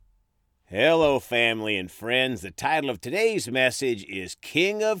Hello, family and friends. The title of today's message is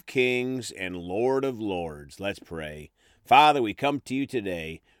King of Kings and Lord of Lords. Let's pray. Father, we come to you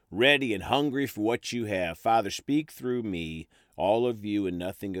today, ready and hungry for what you have. Father, speak through me, all of you and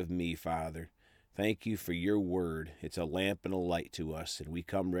nothing of me, Father. Thank you for your word. It's a lamp and a light to us, and we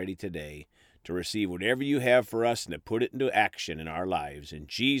come ready today to receive whatever you have for us and to put it into action in our lives. In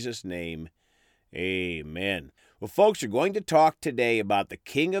Jesus' name, amen. Well, folks, we're going to talk today about the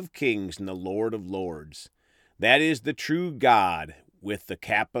King of Kings and the Lord of Lords. That is the true God with the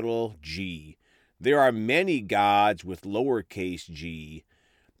capital G. There are many gods with lowercase g.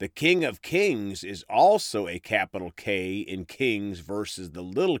 The King of Kings is also a capital K in Kings versus the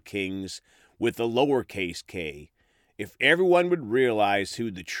little kings with the lowercase k. If everyone would realize who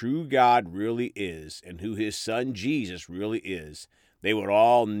the true God really is and who his son Jesus really is, they would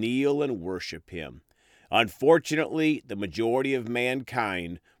all kneel and worship him. Unfortunately, the majority of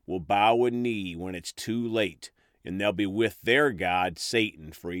mankind will bow a knee when it's too late, and they'll be with their god,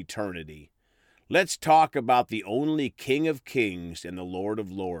 Satan, for eternity. Let's talk about the only King of Kings and the Lord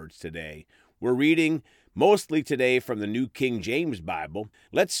of Lords today. We're reading mostly today from the New King James Bible.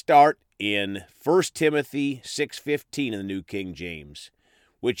 Let's start in 1 Timothy 6:15 in the New King James.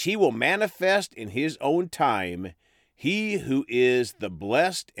 Which he will manifest in his own time, he who is the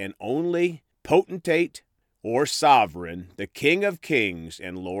blessed and only potentate or sovereign, the King of Kings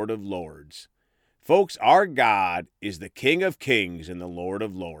and Lord of Lords. Folks, our God is the King of Kings and the Lord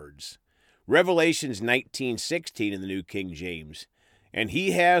of Lords. Revelations 19:16 in the New King James. And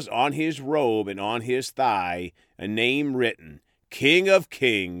he has on his robe and on his thigh a name written, King of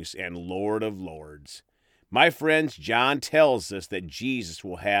Kings and Lord of Lords. My friends, John tells us that Jesus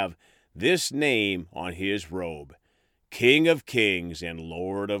will have this name on his robe, King of Kings and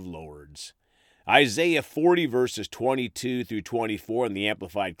Lord of Lords. Isaiah 40 verses 22 through 24 in the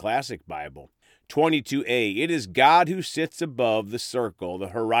Amplified Classic Bible. 22a, it is God who sits above the circle, the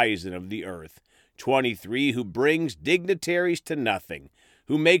horizon of the earth. 23, who brings dignitaries to nothing,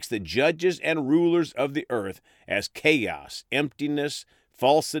 who makes the judges and rulers of the earth as chaos, emptiness,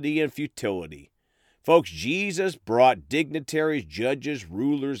 falsity, and futility. Folks, Jesus brought dignitaries, judges,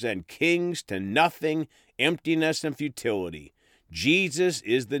 rulers, and kings to nothing, emptiness, and futility. Jesus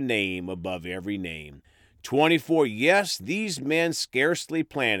is the name above every name. 24, yes, these men scarcely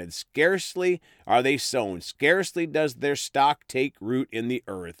planted, scarcely are they sown, scarcely does their stock take root in the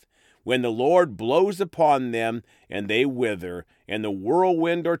earth, when the Lord blows upon them and they wither, and the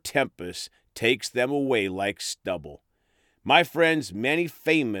whirlwind or tempest takes them away like stubble. My friends, many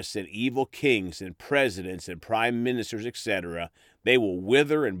famous and evil kings and presidents and prime ministers, etc., they will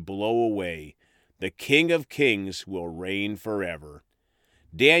wither and blow away. The King of Kings will reign forever.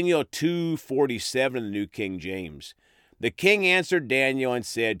 Daniel 2:47 in the New King James. The king answered Daniel and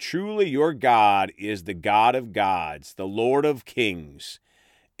said, truly your God is the God of gods, the Lord of kings,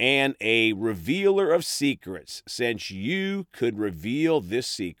 and a revealer of secrets, since you could reveal this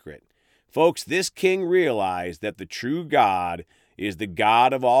secret. Folks, this king realized that the true God is the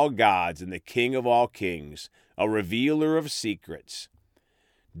God of all gods and the King of all kings, a revealer of secrets.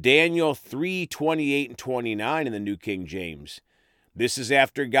 Daniel 3:28 and 29 in the New King James. This is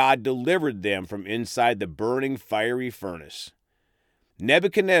after God delivered them from inside the burning fiery furnace.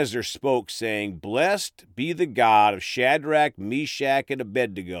 Nebuchadnezzar spoke, saying, blessed be the God of Shadrach, Meshach, and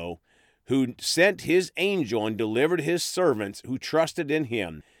Abednego, who sent his angel and delivered his servants who trusted in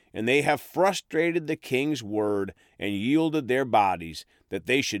him, and they have frustrated the king's word and yielded their bodies, that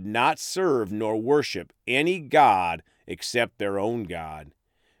they should not serve nor worship any god except their own God.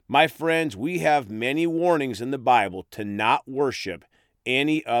 My friends, we have many warnings in the Bible to not worship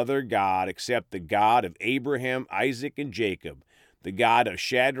any other God except the God of Abraham, Isaac, and Jacob, the God of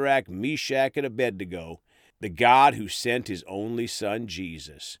Shadrach, Meshach, and Abednego, the God who sent his only Son,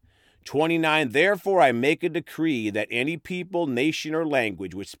 Jesus. 29, therefore I make a decree that any people, nation, or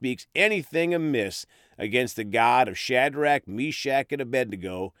language which speaks anything amiss against the God of Shadrach, Meshach, and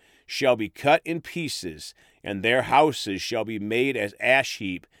Abednego shall be cut in pieces, and their houses shall be made as ash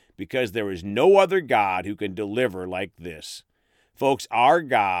heap, because there is no other God who can deliver like this. Folks, our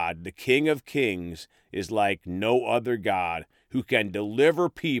God, the King of Kings, is like no other God who can deliver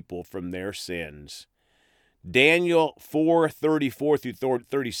people from their sins. Daniel 4:34 through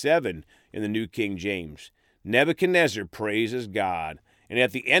 37 in the New King James. Nebuchadnezzar praises God. And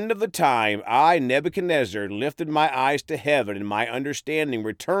at the end of the time, I, Nebuchadnezzar, lifted my eyes to heaven, and my understanding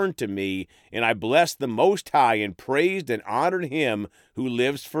returned to me, and I blessed the Most High, and praised and honored him who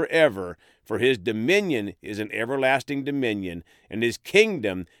lives forever. For his dominion is an everlasting dominion, and his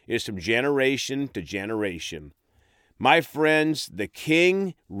kingdom is from generation to generation. My friends, the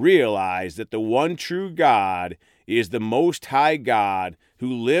king realized that the one true God is the Most High God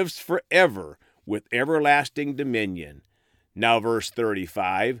who lives forever with everlasting dominion. Now verse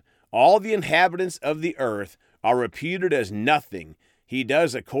 35, all the inhabitants of the earth are reputed as nothing. He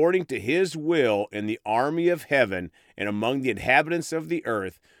does according to his will in the army of heaven and among the inhabitants of the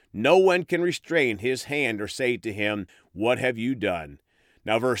earth. No one can restrain his hand or say to him, what have you done?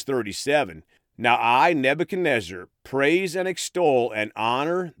 Now verse 37, now I, Nebuchadnezzar, praise and extol and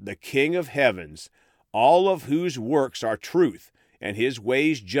honor the King of heavens, all of whose works are truth, and his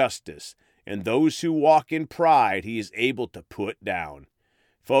ways justice, and those who walk in pride he is able to put down.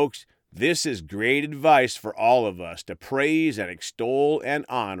 Folks, this is great advice for all of us to praise and extol and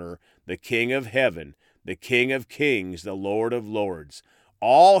honor the King of heaven, the King of kings, the Lord of lords.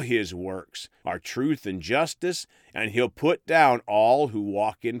 All his works are truth and justice, and he'll put down all who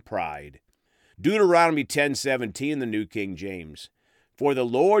walk in pride. Deuteronomy 10:17, the New King James. For the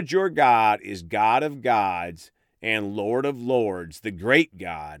Lord your God is God of gods and Lord of lords, the great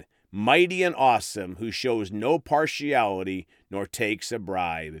God, mighty and awesome, who shows no partiality nor takes a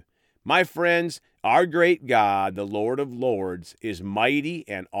bribe. My friends, our great God, the Lord of lords, is mighty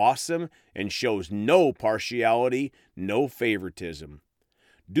and awesome and shows no partiality, no favoritism.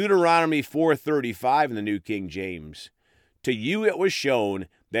 Deuteronomy 4:35 in the New King James. To you it was shown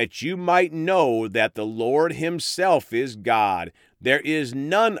that you might know that the Lord himself is God. There is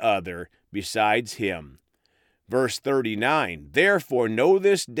none other besides him. Verse 39, therefore know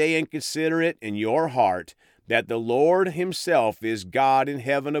this day and consider it in your heart, that the Lord himself is God in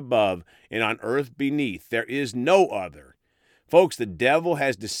heaven above and on earth beneath. There is no other. Folks, the devil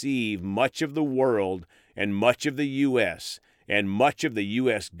has deceived much of the world and much of the U.S., and much of the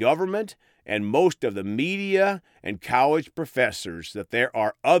U.S. government, and most of the media and college professors that there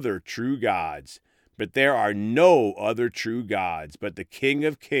are other true gods. But there are no other true gods but the King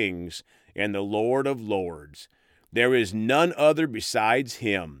of kings and the Lord of lords. There is none other besides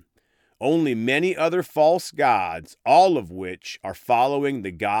him. Only many other false gods, all of which are following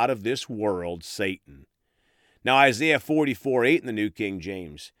the god of this world, Satan. Now Isaiah 44:8 in the New King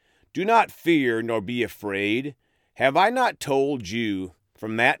James. Do not fear nor be afraid. Have I not told you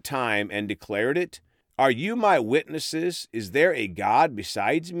from that time and declared it? Are you my witnesses? Is there a God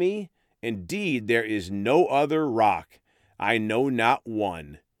besides me? Indeed, there is no other rock. I know not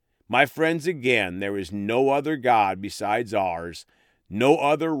one. My friends, again, there is no other God besides ours, no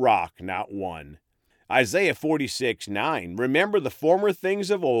other rock, not one. Isaiah 46:9. Remember the former things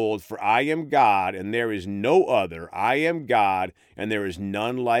of old, for I am God, and there is no other. I am God, and there is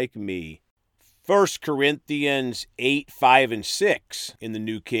none like me. 1 Corinthians 8:5 and 6 in the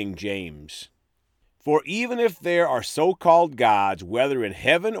New King James. For even if there are so-called gods, whether in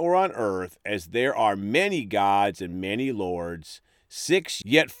heaven or on earth, as there are many gods and many lords, 6,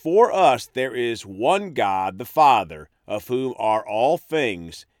 yet for us there is one God, the Father, of whom are all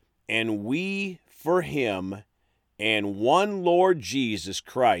things, and we for him, and one Lord Jesus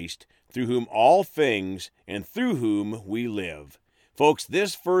Christ, through whom all things and through whom we live. Folks,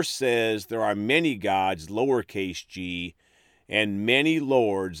 this verse says there are many gods, lowercase g, and many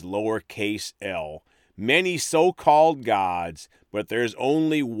lords, lowercase l. Many so-called gods, but there's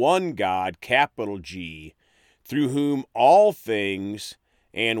only one God, capital G, through whom all things,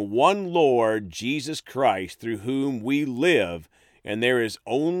 and one Lord, Jesus Christ, through whom we live, and there is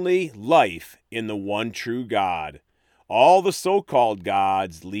only life in the one true God. All the so-called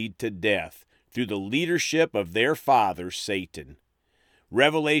gods lead to death through the leadership of their father, Satan.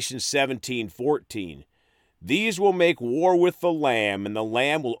 Revelation 17:14. These will make war with the Lamb, and the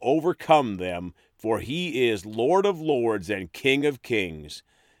Lamb will overcome them, for he is Lord of lords and King of kings.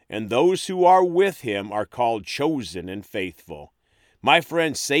 And those who are with him are called chosen and faithful. My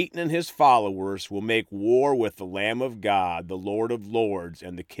friend, Satan and his followers will make war with the Lamb of God, the Lord of lords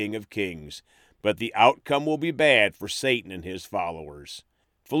and the King of kings. But the outcome will be bad for Satan and his followers.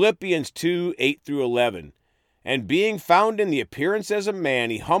 Philippians 2:8 through 11. And being found in the appearance as a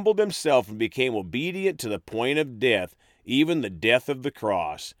man, he humbled himself and became obedient to the point of death, even the death of the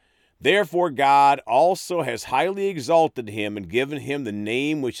cross. Therefore God also has highly exalted him and given him the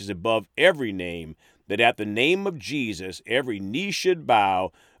name which is above every name, that at the name of Jesus every knee should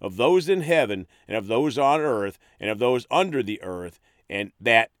bow, of those in heaven and of those on earth and of those under the earth, and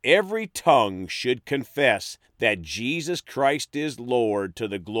that every tongue should confess that Jesus Christ is Lord, to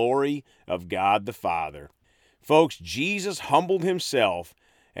the glory of God the Father. Folks, Jesus humbled himself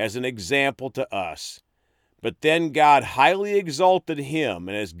as an example to us. But then God highly exalted him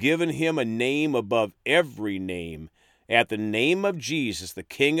and has given him a name above every name. At the name of Jesus, the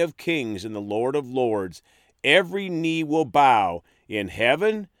King of kings and the Lord of lords, every knee will bow in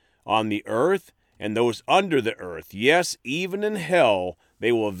heaven, on the earth, and those under the earth. Yes, even in hell,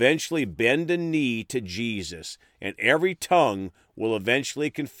 they will eventually bend a knee to Jesus, and every tongue will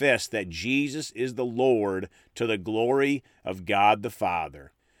eventually confess that Jesus is the Lord, to the glory of God the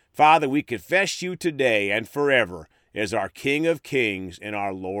Father. Father, we confess you today and forever as our King of Kings and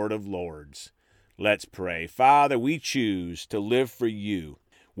our Lord of Lords. Let's pray. Father, we choose to live for you.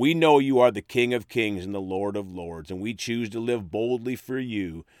 We know you are the King of Kings and the Lord of Lords, and we choose to live boldly for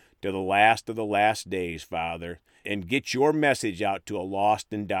you to the last of the last days, Father, and get your message out to a lost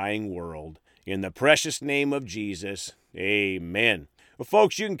and dying world. In the precious name of Jesus, amen. Well,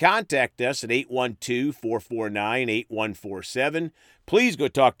 folks, you can contact us at 812-449-8147. Please go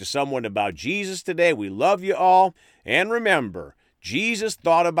talk to someone about Jesus today. We love you all. And remember, Jesus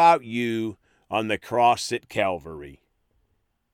thought about you on the cross at Calvary.